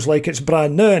steering wheel's like it's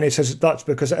brand new," and he says, "That's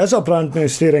because it is a brand new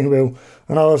steering wheel."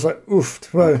 And I was like,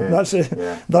 "Oof, wow,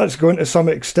 that's going to some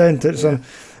extent." It's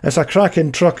a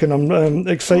cracking truck, and I'm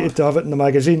excited to have it in the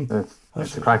magazine.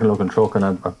 It's a cracking looking truck, and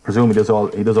I presume he does all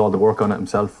the work on it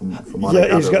himself. From what I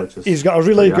gather, he's got a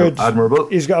really good admirable.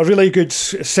 He's got a really good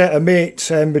set of mates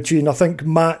between, I think,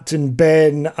 Matt and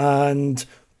Ben and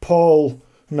Paul.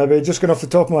 Maybe just going off the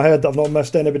top of my head, I've not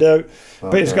missed anybody out.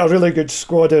 But he's got a really good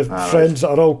squad of friends that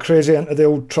are all crazy into the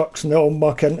old trucks, and they all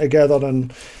muck in together,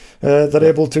 and they're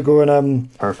able to go and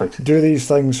do these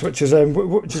things, which is so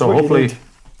what hopefully. You need.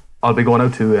 I'll be going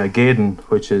out to Gaydon,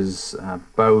 which is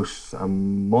about a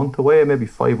month away, maybe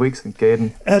 5 weeks in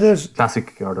Gaydon. It is.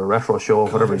 Classic or the retro show,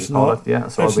 whatever you call it. Yeah,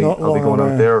 so I'll be going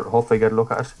out there, hopefully get a look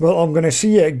at it. Well, I'm going to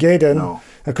see you at Gaydon,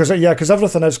 because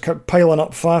everything is piling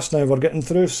up fast now. We're getting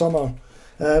through summer.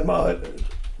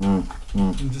 I'm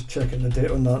just checking the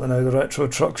date on that now, the Retro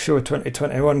Truck Show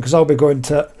 2021, because I'll be going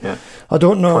to it. Yeah. I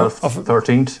don't know. 12th,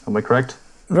 13th, am I correct?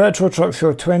 Retro Truck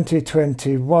Show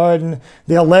 2021,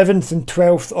 the 11th and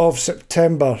 12th of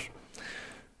September.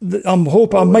 I'm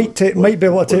hoping I might be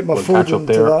able to take my phone to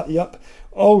that. Yep.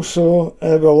 Also,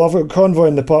 I've got Convoy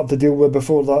in the park to deal with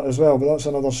before that as well, but that's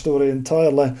another story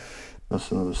entirely. That's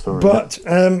another story. But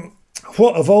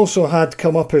what I've also had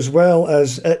come up as well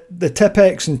is at the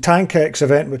Tipex and Tankex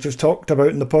event, which was talked about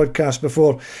in the podcast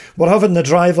before, we're having the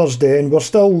Drivers' Day, and we're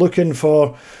still looking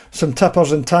for some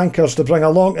tippers and tankers to bring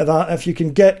along to that. If you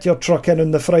can get your truck in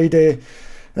on the Friday,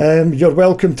 you're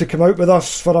welcome to come out with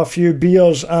us for a few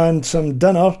beers and some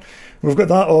dinner. We've got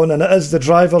that on, and it is the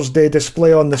Drivers' Day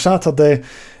display on the Saturday.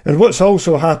 And what's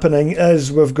also happening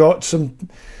is we've got some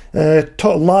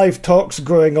live talks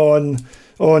going on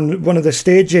one of the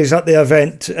stages at the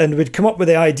event, and we'd come up with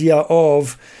the idea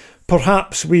of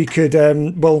perhaps we could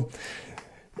maybe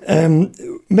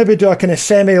do a kind of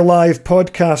semi-live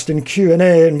podcast and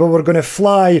Q&A, and we were going to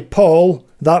fly Paul,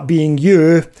 that being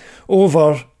you,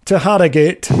 over to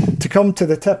Harrogate to come to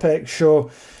the Tipex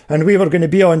show, and we were going to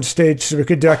be on stage so we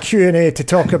could do a Q&A to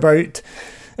talk about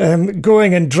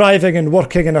going and driving and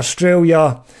working in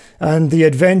Australia and the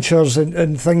adventures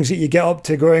and things that you get up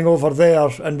to going over there,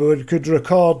 and we could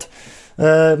record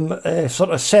a sort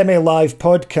of semi-live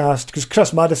podcast because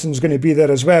Chris Madison's going to be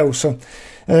there as well. So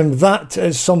that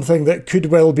is something that could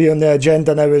well be on the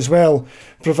agenda now as well,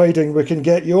 providing we can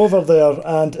get you over there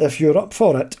and if you're up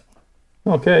for it.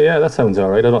 Okay, yeah, that sounds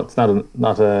all right. It's not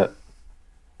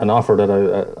an offer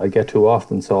that I get too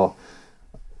often, so I'll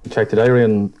check the diary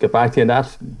and get back to you, and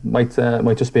that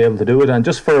might just be able to do it. And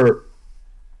just for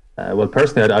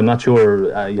personally, I'm not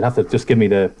sure. You'll have to just give me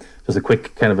just a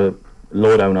quick kind of a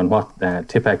lowdown on what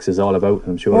Tipex is all about.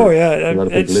 I'm sure a lot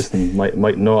of people listening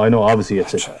might know. I know obviously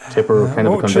it's a tipper kind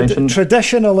of a convention.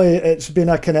 Traditionally, it's been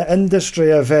a kind of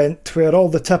industry event where all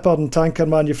the tipper and tanker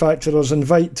manufacturers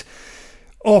invite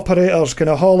operators, kind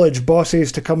of haulage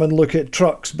bosses, to come and look at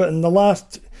trucks. But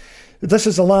this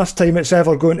is the last time it's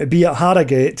ever going to be at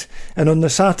Harrogate, and on the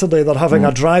Saturday they're having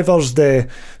a Drivers' Day.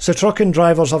 So trucking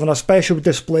drivers having a special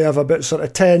display of about sort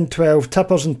of 10, 12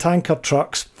 tippers and tanker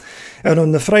trucks. And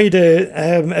on the Friday,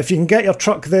 if you can get your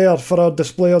truck there for our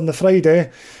display on the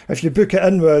Friday, if you book it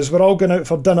in with us, we're all going out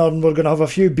for dinner and we're going to have a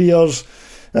few beers.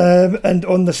 And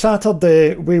on the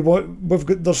Saturday,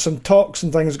 there's some talks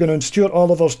and things going on. Stuart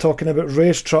Oliver's talking about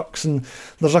race trucks, and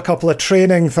there's a couple of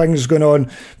training things going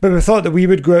on. But we thought that we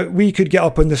could get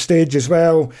up on the stage as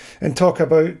well and talk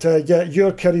about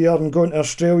your career and going to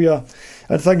Australia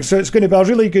and things. So it's going to be a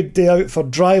really good day out for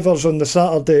drivers on the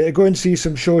Saturday to go and see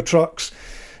some show trucks,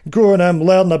 go and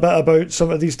learn a bit about some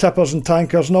of these tippers and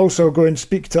tankers, and also go and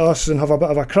speak to us and have a bit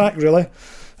of a crack, really.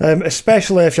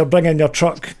 Especially if you're bringing your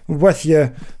truck with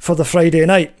you for the Friday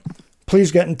night.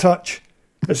 Please get in touch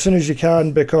as soon as you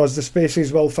can, because the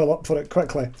spaces will fill up for it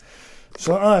quickly.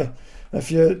 So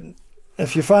if you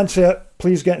fancy it,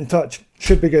 please get in touch.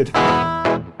 Should be good.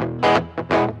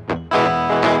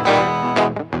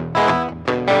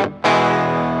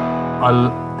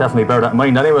 I'll definitely bear that in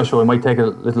mind anyway, so I might take a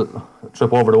little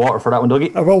trip over the water for that one,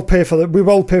 Dougie. We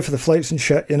will pay for the flights and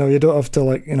shit, you don't have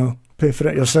to pay for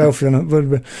it yourself,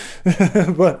 But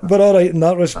all right in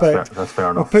that respect. That's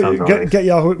fair enough. We'll get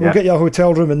you a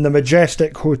hotel room in the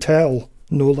Majestic Hotel,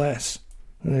 no less.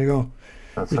 There you go.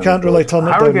 You can't really turn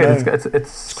it down now.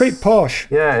 It's quite posh.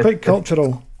 Yeah, it's quite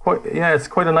cultural. It's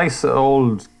quite a nice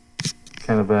old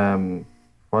kind of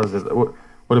what is it? Would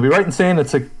it be right in saying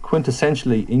it's a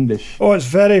quintessentially English? Oh, it's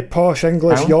very posh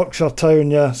English town? Yorkshire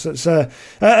town. Yes, it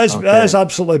is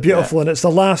absolutely beautiful, and it's the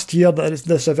last year that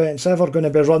this event's ever going to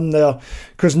be run there,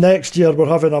 because next year we're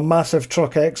having a massive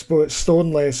truck expo at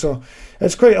Stoneleigh, so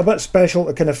it's quite a bit special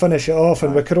to kind of finish it off.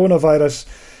 And with coronavirus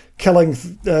killing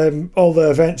all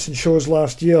the events and shows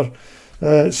last year,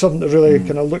 it's something to really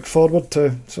kind of look forward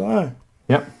to. So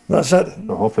yep, that's it.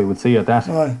 So hopefully we'll see you at that.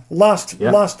 Last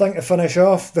thing to finish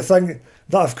off, the thing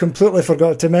that I've completely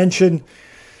forgot to mention.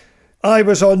 I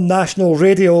was on national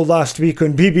radio last week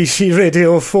on BBC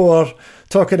Radio 4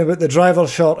 talking about the driver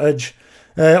shortage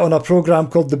on a programme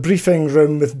called The Briefing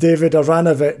Room with David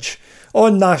Aranovich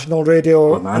on national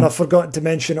radio, and I've forgotten to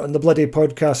mention it on the bloody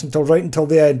podcast until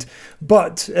the end.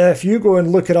 But if you go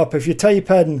and look it up, if you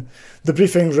type in The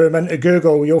Briefing Room into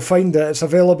Google, you'll find it. It's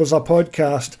available as a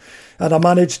podcast. And I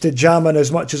managed to jam in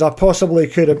as much as I possibly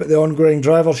could about the ongoing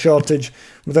driver shortage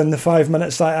within the 5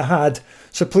 minutes that I had.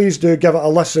 So please do give it a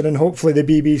listen, and hopefully the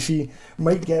BBC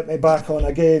might get me back on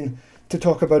again to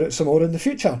talk about it some more in the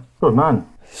future. Good man.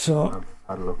 So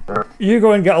you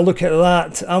go and get a look at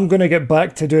that. I'm going to get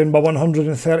back to doing my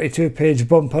 132-page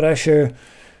bumper issue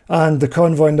and the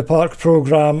Convoy in the Park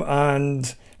programme,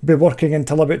 and be working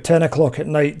until about 10 o'clock at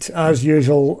night, as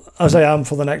usual, as I am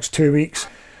for the next 2 weeks.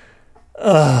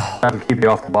 That'll keep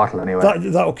you off the bottle anyway.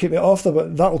 That'll keep me off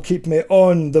that'll keep me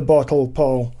on the bottle,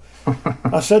 Paul.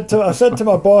 I said to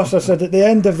my boss, at the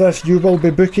end of this, you will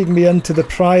be booking me into the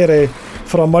Priory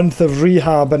for a month of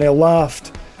rehab, and he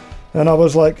laughed. And I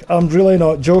was like, I'm really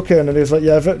not joking. And he's like,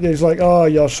 yeah. He's like, oh,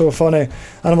 you're so funny. And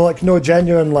I'm like, no,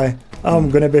 genuinely, I'm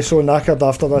going to be so knackered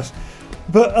after this.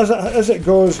 But as it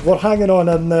goes, we're hanging on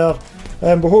in there.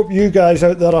 We hope you guys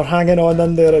out there are hanging on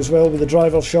in there as well with the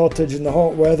driver shortage and the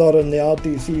hot weather and the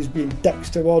RDCs being dicks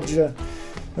towards you.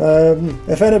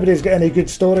 If anybody's got any good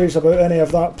stories about any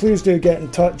of that, please do get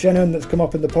in touch. Anyone that's come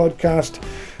up in the podcast,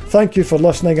 thank you for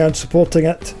listening and supporting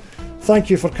it. Thank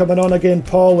you for coming on again,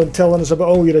 Paul, and telling us about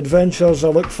all your adventures. I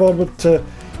look forward to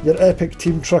your epic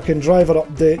Team Truck and Driver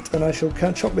update, and I shall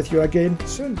catch up with you again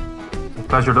soon.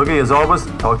 Pleasure, Dougie, as always.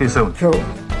 Talk to you soon. Cool.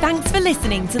 Thanks for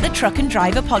listening to the Truck and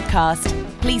Driver podcast.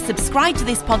 Please subscribe to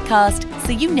this podcast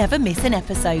so you never miss an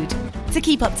episode. To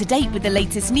keep up to date with the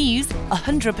latest news,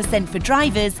 100% for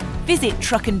drivers, visit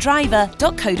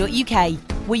truckanddriver.co.uk,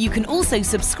 where you can also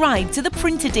subscribe to the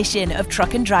print edition of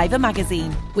Truck and Driver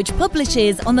magazine, which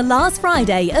publishes on the last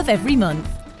Friday of every month.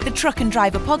 The Truck and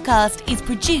Driver podcast is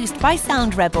produced by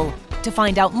Sound Rebel. To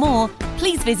find out more,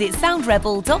 please visit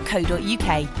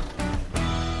soundrebel.co.uk.